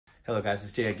Hello guys,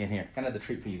 it's Jay again here. Another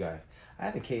treat for you guys. I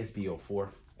have a KSB04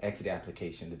 Exedy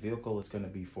application. The vehicle is going to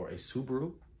be for a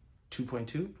Subaru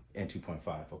 2.2 and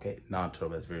 2.5, okay?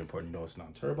 Non-turbo, that's very important. You know it's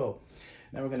non-turbo.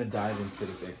 Now we're going to dive into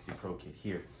this Exedy Pro kit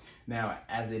here. Now,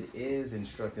 as it is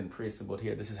instructed and pre-assembled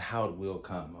here, this is how it will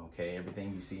come, okay?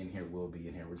 Everything you see in here will be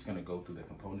in here. We're just going to go through the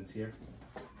components here.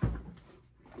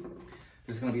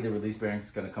 This is going to be the release bearing. It's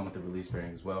going to come with the release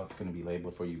bearing as well. It's going to be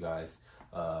labeled for you guys.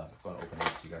 I'm going to open it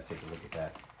so you guys take a look at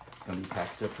that. It's going to be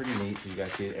packaged up pretty neat so you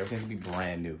guys see it. Everything's going to be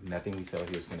brand new. Nothing we sell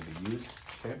here is going to be used,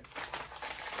 okay?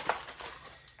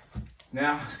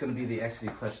 Now, it's going to be the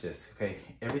Exedy clutch disc, okay?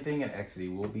 Everything in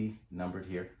Exedy will be numbered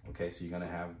here, okay? So you're going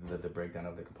to have the breakdown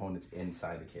of the components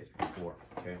inside the KSB04,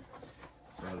 okay?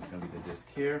 So it's going to be the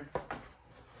disc here.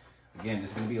 Again,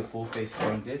 this is going to be a full face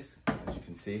sprung disc. As you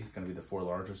can see, it's going to be the four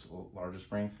larger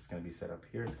springs. It's going to be set up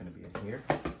here. It's going to be in here.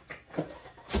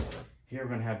 Here we're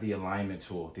going to have the alignment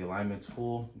tool. The alignment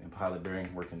tool and pilot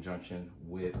bearing work in conjunction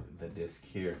with the disc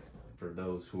here. For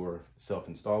those who are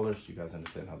self-installers, you guys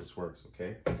understand how this works,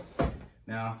 okay?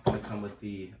 Now it's going to come with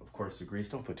the, of course, the grease.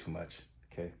 Don't put too much,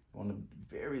 okay?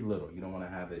 Very little. You don't want to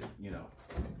have it, you know,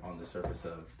 on the surface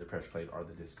of the pressure plate or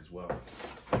the disc as well.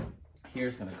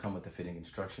 Here's going to come with the fitting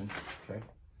instructions, okay?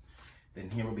 Then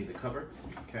here will be the cover,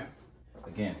 okay?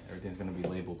 Again, everything's going to be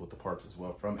labeled with the parts as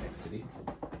well from Exedy.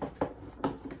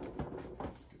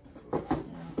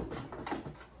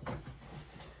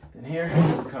 Then here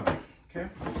is the cover, okay?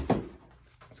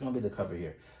 It's going to be the cover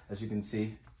here. As you can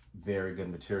see, very good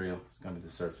material. It's going to be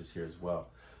the surface here as well.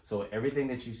 So everything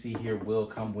that you see here will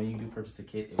come, when you do purchase the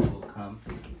kit, it will come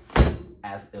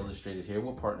as illustrated here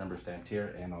with part number stamped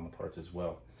here and on the parts as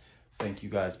well. Thank you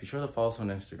guys. Be sure to follow us on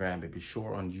Instagram, but be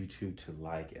sure on YouTube to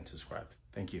like and subscribe.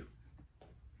 Thank you.